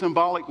beautifully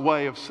symbolic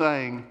way of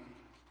saying,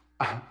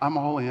 I'm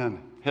all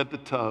in, head to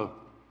toe.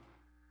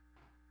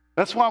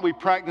 That's why we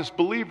practice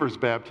believers'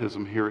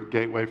 baptism here at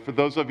Gateway. For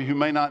those of you who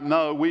may not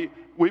know, we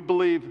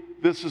believe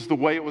this is the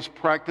way it was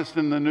practiced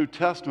in the New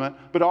Testament,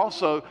 but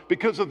also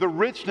because of the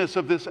richness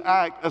of this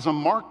act as a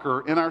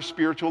marker in our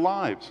spiritual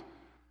lives.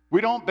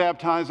 We don't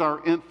baptize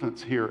our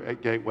infants here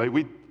at Gateway.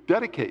 We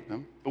dedicate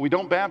them, but we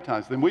don't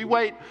baptize them. We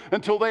wait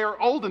until they are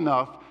old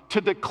enough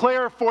to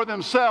declare for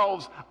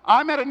themselves,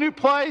 I'm at a new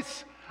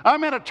place,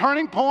 I'm at a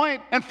turning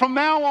point, and from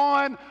now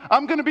on,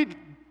 I'm going to be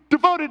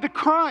devoted to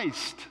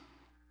Christ.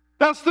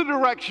 That's the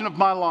direction of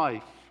my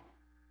life.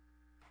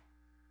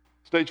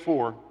 Stage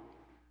 4,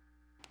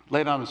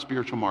 lay down a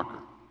spiritual marker.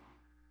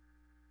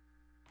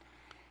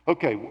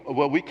 Okay,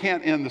 well, we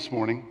can't end this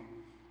morning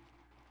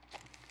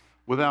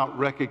without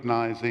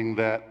recognizing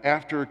that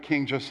after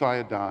King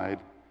Josiah died,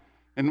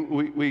 and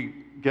we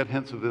get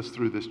hints of this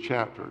through this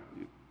chapter.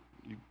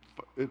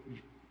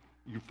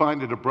 You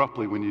find it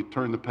abruptly when you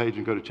turn the page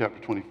and go to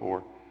chapter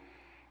 24.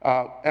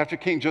 After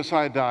King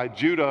Josiah died,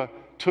 Judah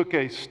took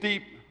a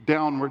steep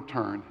downward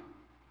turn,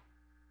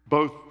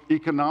 both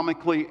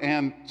economically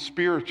and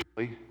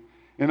spiritually.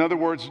 In other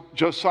words,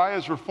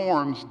 Josiah's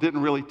reforms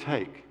didn't really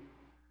take.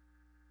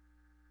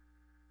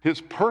 His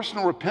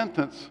personal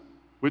repentance,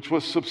 which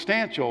was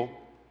substantial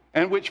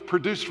and which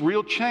produced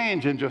real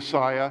change in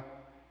Josiah,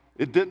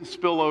 it didn't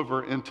spill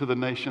over into the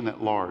nation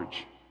at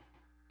large.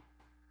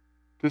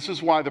 This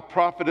is why the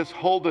prophetess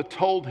Huldah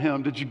told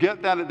him, did you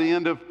get that at the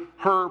end of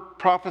her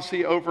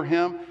prophecy over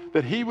him?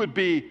 That he would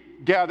be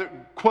gathered,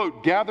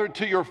 quote, gathered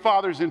to your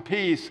fathers in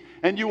peace,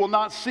 and you will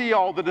not see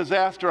all the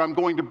disaster I'm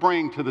going to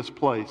bring to this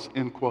place,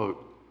 end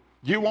quote.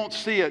 You won't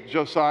see it,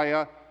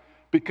 Josiah,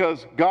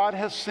 because God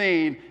has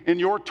seen in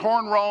your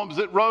torn robes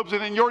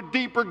and in your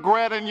deep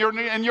regret and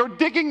your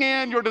digging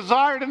in, your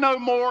desire to know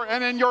more,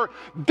 and in your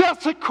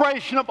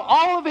desecration of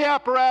all of the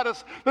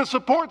apparatus that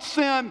supports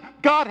sin,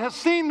 God has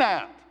seen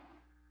that.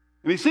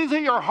 And he sees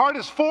that your heart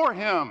is for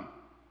him.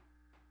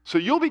 So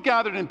you'll be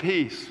gathered in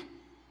peace.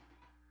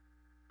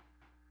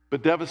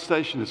 But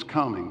devastation is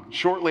coming.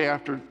 Shortly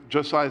after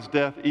Josiah's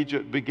death,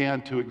 Egypt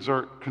began to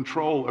exert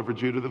control over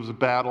Judah. There was a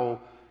battle.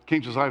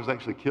 King Josiah was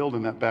actually killed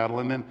in that battle.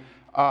 And then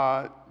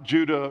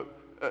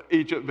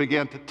Egypt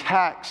began to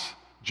tax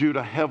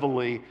Judah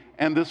heavily,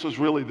 and this was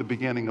really the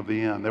beginning of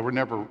the end. They were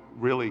never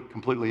really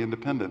completely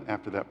independent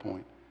after that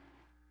point.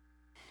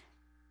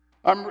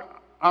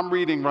 I'm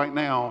reading right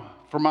now,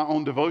 for my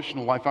own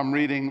devotional life, I'm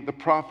reading the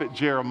prophet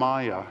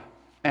Jeremiah.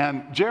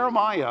 And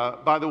Jeremiah,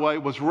 by the way,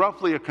 was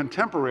roughly a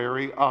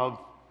contemporary of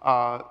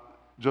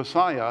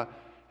Josiah.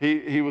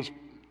 He was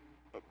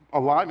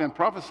alive and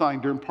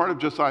prophesying during part of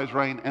Josiah's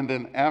reign and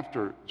then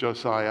after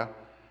Josiah.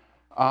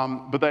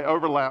 But they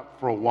overlapped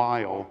for a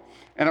while.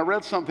 And I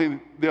read something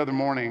the other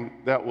morning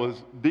that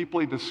was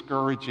deeply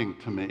discouraging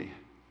to me,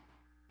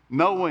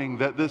 knowing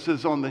that this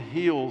is on the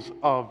heels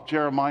of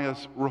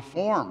Jeremiah's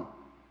reform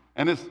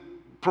and his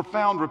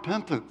profound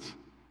repentance.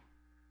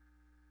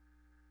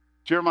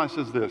 Jeremiah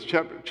says this,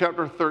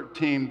 chapter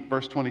 13,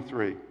 verse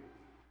 23.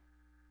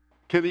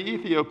 Can the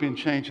Ethiopian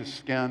change his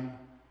skin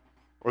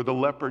or the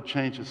leopard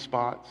change his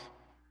spots?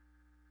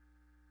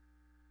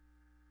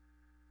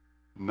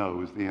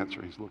 No is the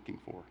answer he's looking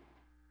for.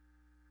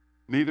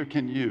 Neither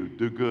can you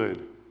do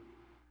good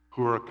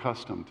who are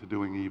accustomed to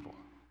doing evil.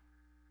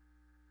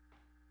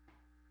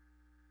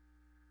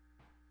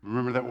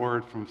 Remember that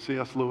word from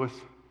C.S. Lewis?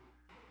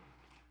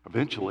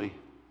 Eventually,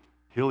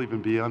 he'll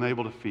even be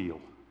unable to feel.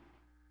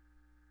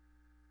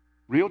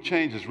 Real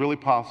change is really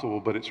possible,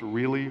 but it's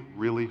really,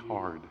 really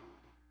hard.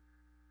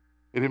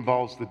 It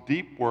involves the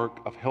deep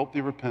work of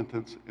healthy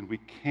repentance, and we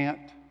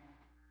can't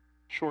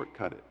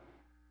shortcut it.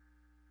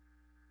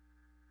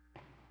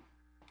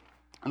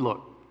 And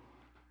look,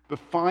 the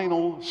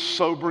final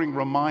sobering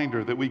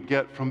reminder that we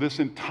get from this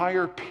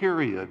entire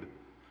period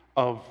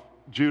of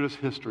Judah's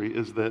history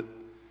is that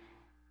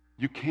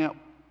you can't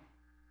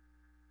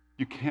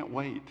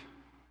wait.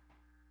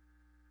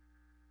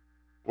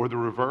 Or the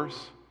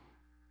reverse,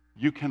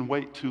 you can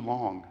wait too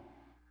long.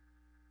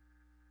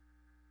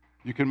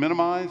 You can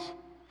minimize,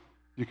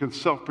 you can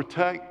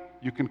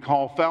self-protect, you can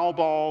call foul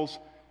balls,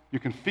 you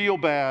can feel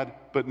bad,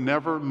 but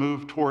never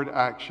move toward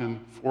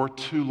action for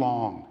too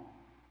long.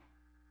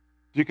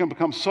 You can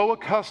become so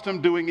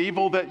accustomed doing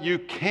evil that you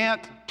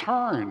can't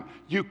turn.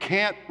 You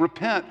can't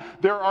repent.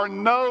 There are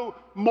no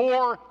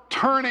more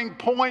turning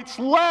points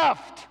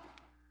left.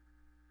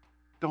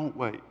 Don't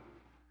wait.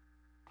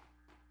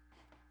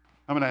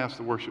 I'm going to ask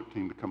the worship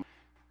team to come.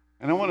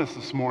 And I want us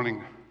this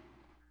morning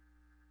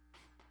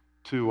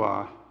to,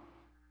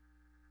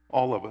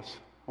 all of us,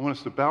 I want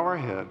us to bow our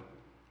head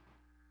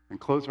and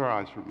close our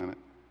eyes for a minute.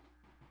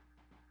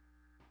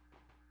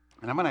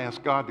 And I'm going to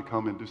ask God to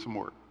come and do some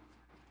work.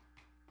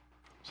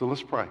 So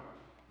let's pray.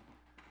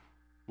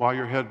 While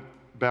your head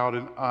bowed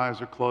and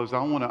eyes are closed,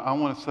 I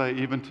want to say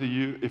even to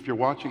you, if you're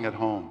watching at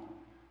home,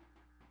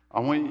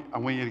 I want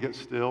you to get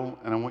still,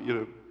 and I want you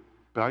to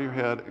bow your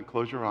head and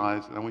close your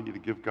eyes, and I want you to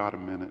give God a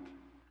minute.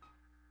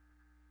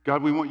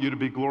 God, we want you to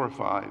be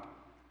glorified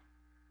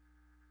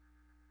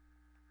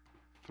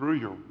through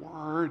your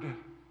word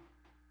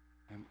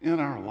and in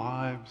our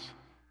lives.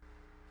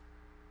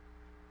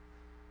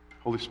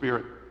 Holy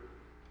Spirit,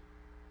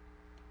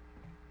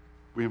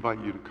 we invite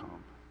you to come.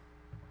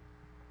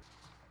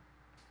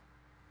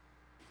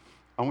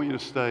 I want you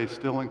to stay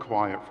still and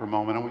quiet for a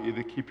moment. I want you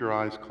to keep your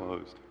eyes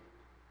closed.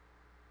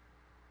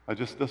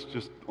 Let's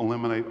just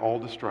eliminate all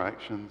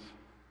distractions.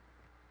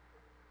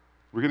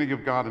 We're going to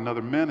give God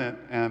another minute,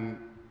 and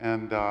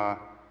we're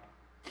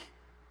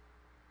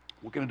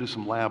going to do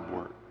some lab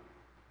work.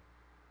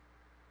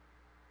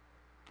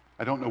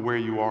 I don't know where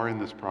you are in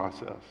this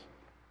process,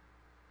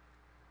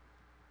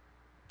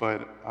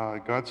 but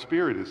God's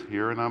Spirit is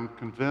here, and I'm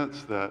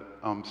convinced that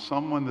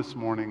someone this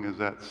morning is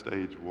at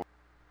stage 1.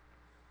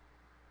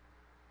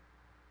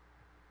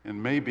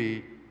 And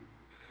maybe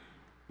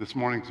this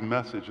morning's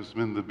message has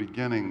been the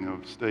beginning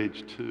of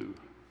stage 2.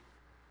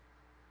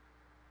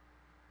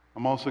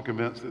 I'm also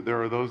convinced that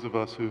there are those of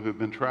us who have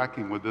been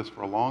tracking with this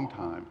for a long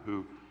time,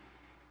 who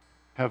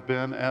have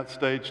been at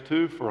stage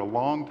 2 for a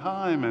long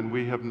time, and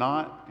we have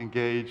not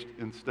engaged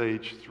in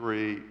stage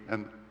 3,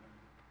 and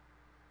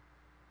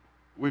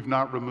we've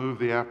not removed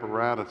the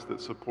apparatus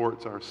that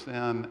supports our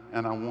sin.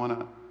 And I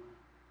want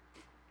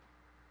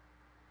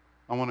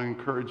to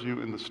encourage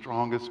you in the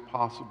strongest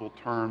possible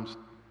terms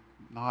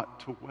not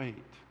to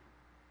wait.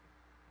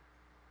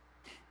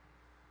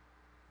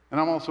 And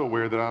I'm also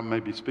aware that I may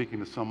be speaking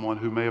to someone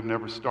who may have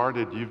never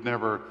started. You've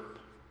never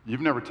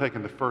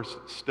taken the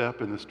first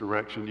step in this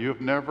direction. You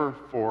have never,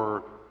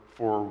 for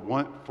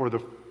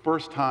the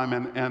first time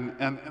in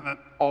an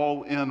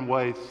all-in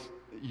way,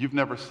 you've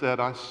never said,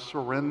 "I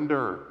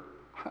surrender.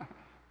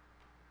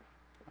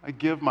 I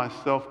give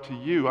myself to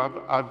you.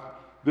 I'm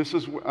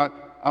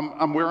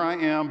where I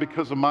am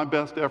because of my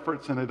best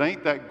efforts, and it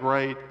ain't that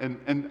great,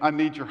 and I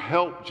need your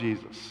help,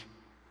 Jesus.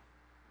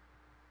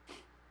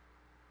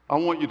 I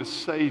want you to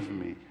save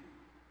me."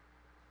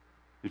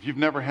 If you've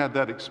never had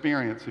that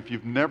experience, if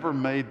you've never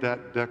made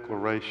that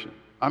declaration,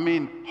 I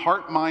mean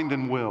heart, mind,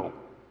 and will,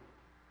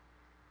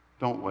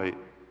 don't wait.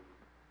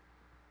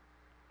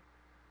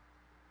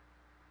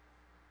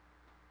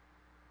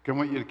 I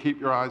want you to keep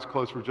your eyes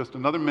closed for just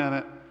another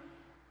minute,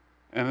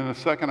 and in a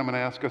second I'm going to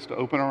ask us to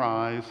open our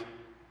eyes,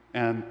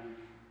 and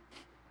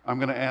I'm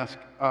going to ask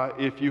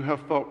if you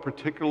have felt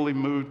particularly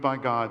moved by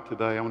God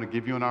today, I want to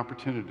give you an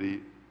opportunity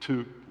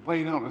to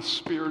lay down a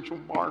spiritual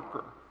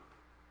marker.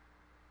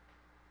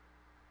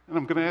 And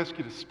I'm going to ask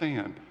you to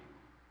stand.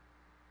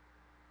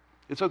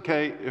 It's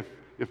okay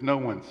if no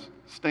one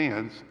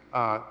stands.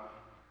 I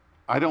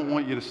don't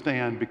want you to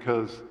stand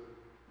because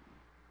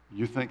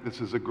you think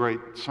this is a great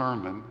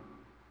sermon.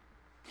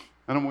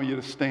 I don't want you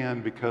to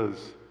stand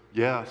because,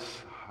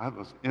 yes, it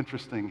was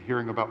interesting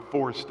hearing about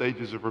 4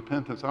 stages of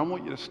repentance. I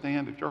want you to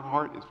stand if your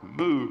heart is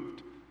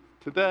moved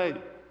today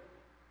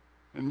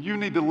and you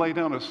need to lay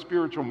down a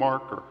spiritual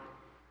marker.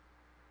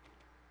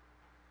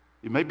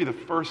 It may be the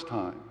first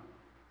time,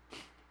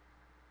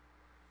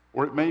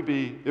 or it may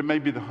be the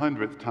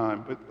 100th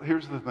time, but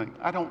here's the thing.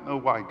 I don't know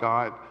why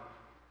God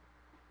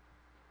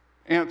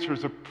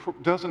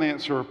doesn't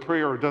answer a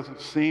prayer, or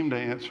doesn't seem to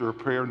answer a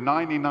prayer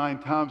 99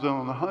 times, and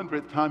on the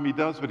 100th time he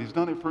does, but he's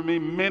done it for me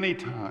many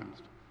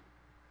times.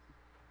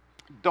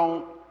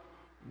 Don't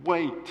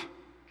wait.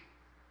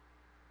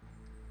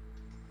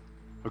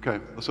 Okay,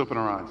 let's open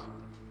our eyes.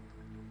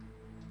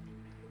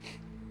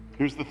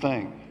 Here's the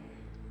thing.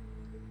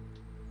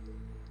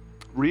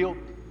 Real,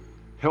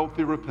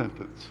 healthy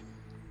repentance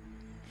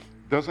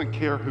doesn't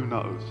care who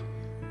knows.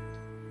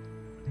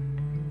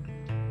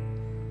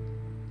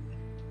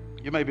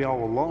 You may be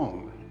all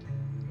alone,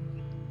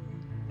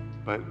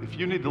 but if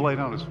you need to lay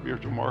down a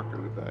spiritual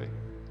marker today,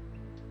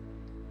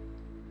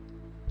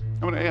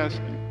 I'm going to ask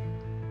you,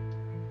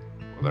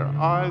 with our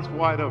eyes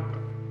wide open,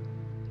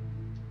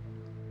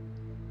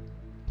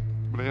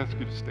 I'm going to ask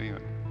you to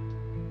stand.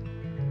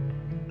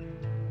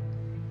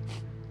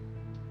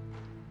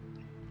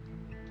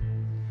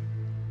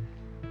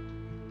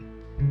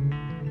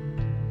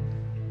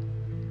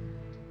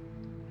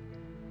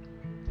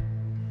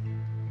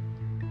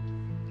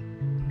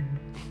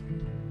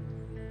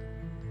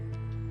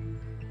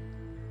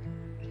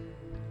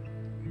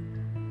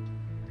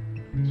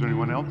 Is there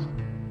anyone else?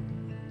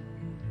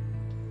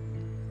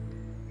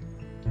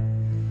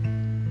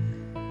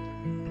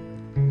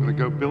 I'm going to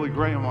go Billy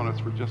Graham on us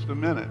for just a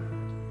minute.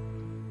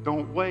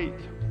 Don't wait.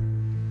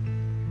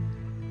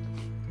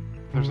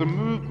 There's a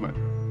movement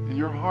in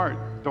your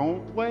heart.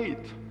 Don't wait.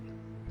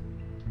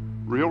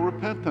 Real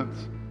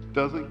repentance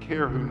doesn't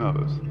care who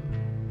knows.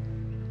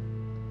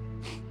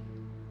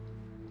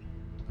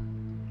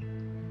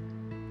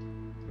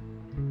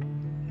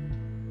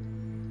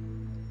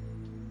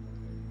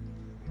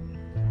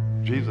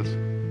 Jesus,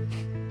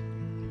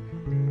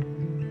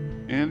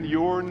 in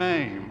your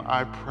name,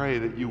 I pray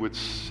that you would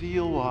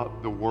seal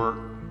up the work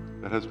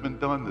that has been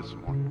done this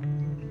morning.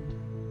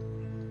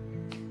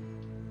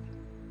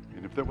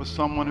 And if there was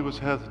someone who was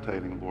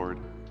hesitating, Lord,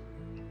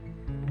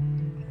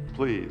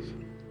 please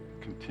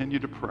continue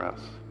to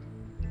press.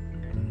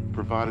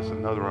 Provide us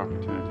another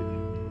opportunity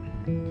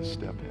to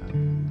step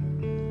in.